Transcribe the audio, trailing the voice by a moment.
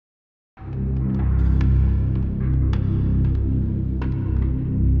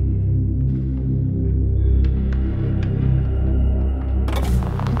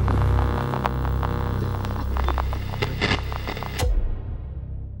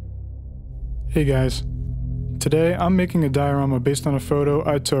Hey guys, today I'm making a diorama based on a photo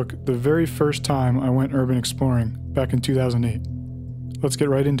I took the very first time I went urban exploring back in 2008. Let's get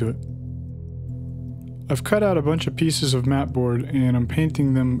right into it. I've cut out a bunch of pieces of mat board and I'm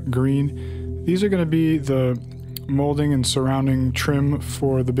painting them green. These are going to be the molding and surrounding trim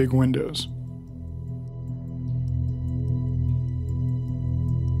for the big windows.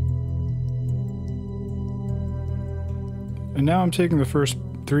 And now I'm taking the first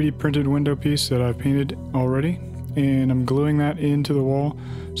 3D printed window piece that I've painted already, and I'm gluing that into the wall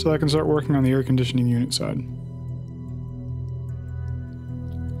so that I can start working on the air conditioning unit side.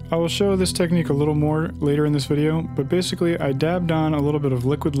 I will show this technique a little more later in this video, but basically I dabbed on a little bit of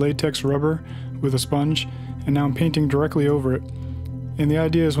liquid latex rubber with a sponge, and now I'm painting directly over it. And the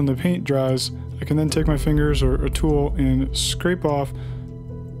idea is when the paint dries, I can then take my fingers or a tool and scrape off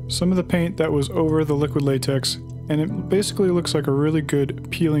some of the paint that was over the liquid latex, and it basically looks like a really good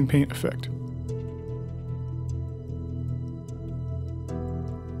peeling paint effect.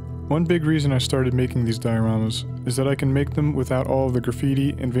 One big reason I started making these dioramas is that I can make them without all of the graffiti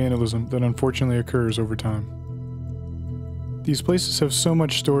and vandalism that unfortunately occurs over time. These places have so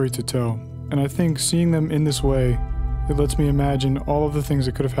much story to tell, and I think seeing them in this way, it lets me imagine all of the things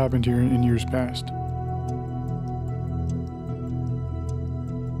that could have happened here in years past.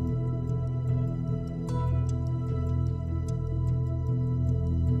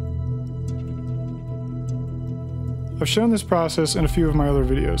 I've shown this process in a few of my other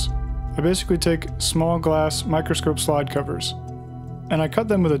videos. I basically take small glass microscope slide covers, and I cut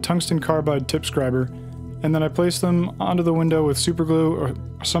them with a tungsten carbide tip scriber, and then I place them onto the window with super glue or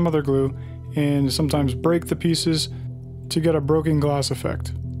some other glue, and sometimes break the pieces to get a broken glass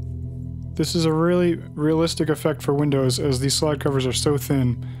effect. This is a really realistic effect for windows as these slide covers are so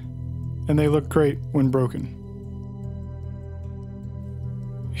thin, and they look great when broken.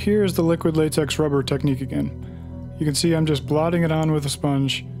 Here's the liquid latex rubber technique again. You can see I'm just blotting it on with a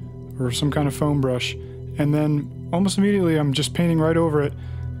sponge or some kind of foam brush, and then almost immediately I'm just painting right over it,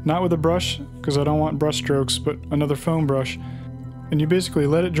 not with a brush because I don't want brush strokes, but another foam brush, and you basically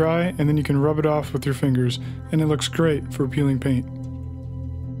let it dry and then you can rub it off with your fingers and it looks great for peeling paint.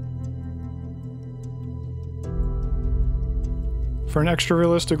 For an extra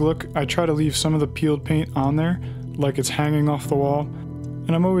realistic look, I try to leave some of the peeled paint on there like it's hanging off the wall,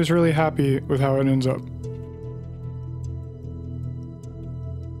 and I'm always really happy with how it ends up.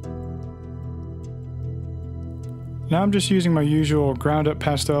 Now I'm just using my usual ground up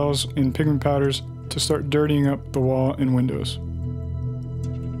pastels and pigment powders to start dirtying up the wall and windows.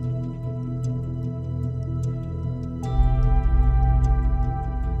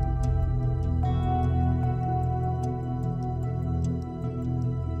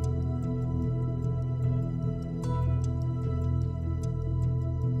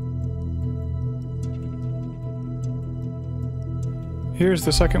 Here's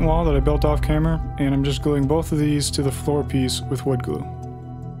the second wall that I built off camera, and I'm just gluing both of these to the floor piece with wood glue.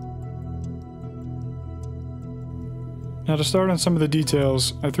 Now to start on some of the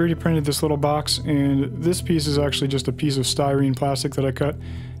details, I 3D printed this little box, and this piece is actually just a piece of styrene plastic that I cut,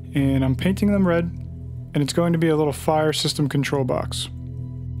 and I'm painting them red, and it's going to be a little fire system control box.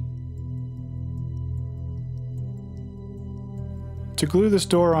 To glue this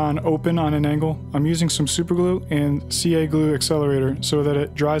door on open on an angle, I'm using some super glue and CA glue accelerator so that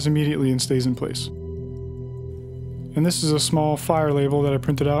it dries immediately and stays in place. And this is a small fire label that I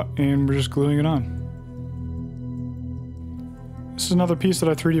printed out, and we're just gluing it on. This is another piece that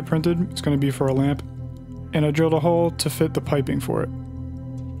I 3D printed. It's going to be for a lamp, and I drilled a hole to fit the piping for it.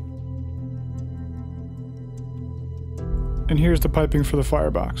 And here's the piping for the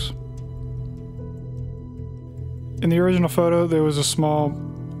firebox. In the original photo, there was a small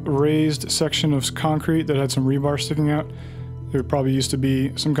raised section of concrete that had some rebar sticking out. There probably used to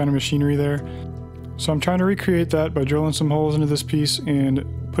be some kind of machinery there. So I'm trying to recreate that by drilling some holes into this piece and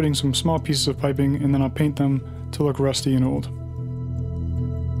putting some small pieces of piping, and then I'll paint them to look rusty and old.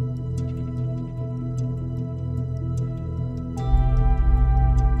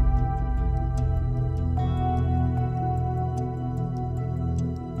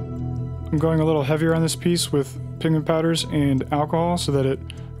 I'm going a little heavier on this piece with pigment powders and alcohol so that it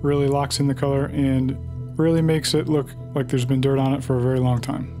really locks in the color and really makes it look like there's been dirt on it for a very long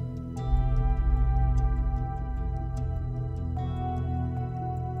time.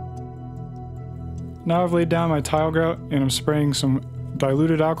 Now I've laid down my tile grout, and I'm spraying some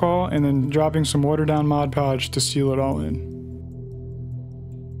diluted alcohol and then dropping some watered down Mod Podge to seal it all in.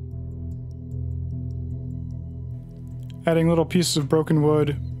 Adding little pieces of broken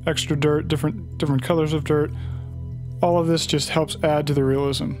wood, extra dirt, different colors of dirt, all of this just helps add to the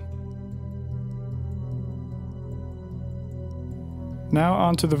realism. Now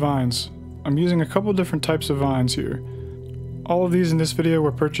onto the vines. I'm using a couple different types of vines here. All of these in this video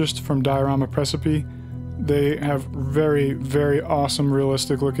were purchased from Diorama Recipe. They have very, very awesome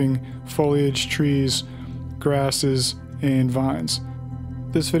realistic looking foliage, trees, grasses, and vines.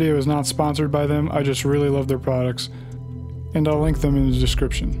 This video is not sponsored by them, I just really love their products, and I'll link them in the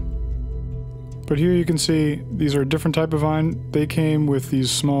description. But here you can see these are a different type of vine. They came with these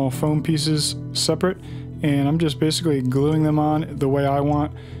small foam pieces separate, and I'm just basically gluing them on the way I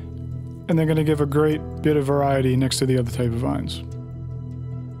want, and they're going to give a great bit of variety next to the other type of vines.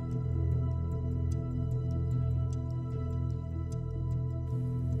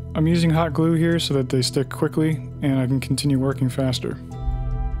 I'm using hot glue here so that they stick quickly and I can continue working faster.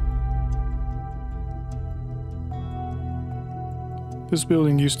 This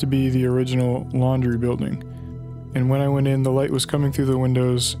building used to be the original laundry building, and when I went in, the light was coming through the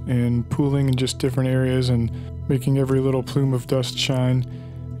windows and pooling in just different areas and making every little plume of dust shine,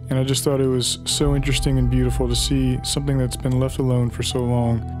 and I just thought it was so interesting and beautiful to see something that's been left alone for so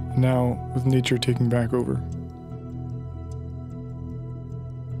long, and now with nature taking back over.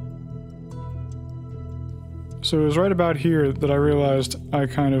 So it was right about here that I realized I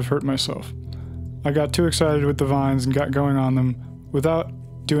kind of hurt myself. I got too excited with the vines and got going on them without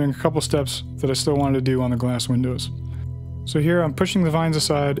doing a couple steps that I still wanted to do on the glass windows. So here I'm pushing the vines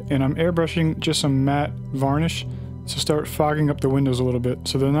aside and I'm airbrushing just some matte varnish to start fogging up the windows a little bit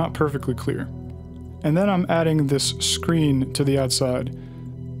so they're not perfectly clear. And then I'm adding this screen to the outside.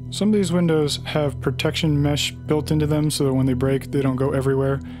 Some of these windows have protection mesh built into them so that when they break they don't go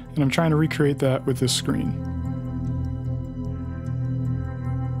everywhere, and I'm trying to recreate that with this screen.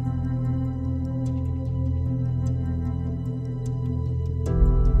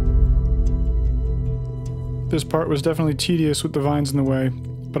 This part was definitely tedious with the vines in the way,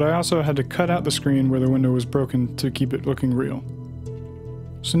 but I also had to cut out the screen where the window was broken to keep it looking real.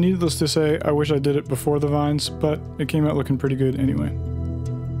 So needless to say, I wish I did it before the vines, but it came out looking pretty good anyway.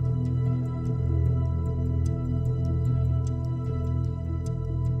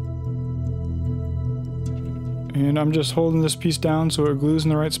 And I'm just holding this piece down so it glues in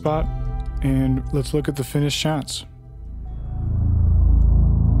the right spot, and let's look at the finished shots.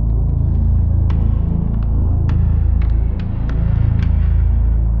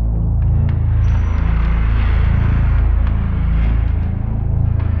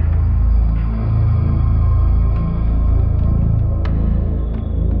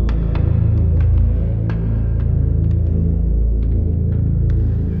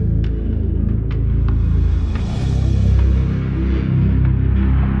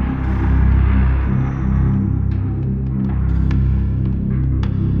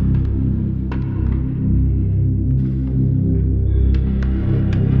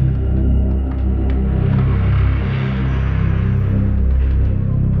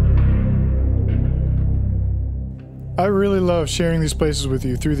 I really love sharing these places with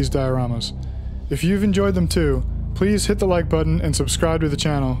you through these dioramas. If you've enjoyed them too, please hit the like button and subscribe to the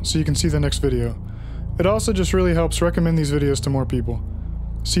channel so you can see the next video. It also just really helps recommend these videos to more people.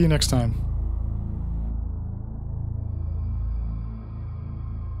 See you next time.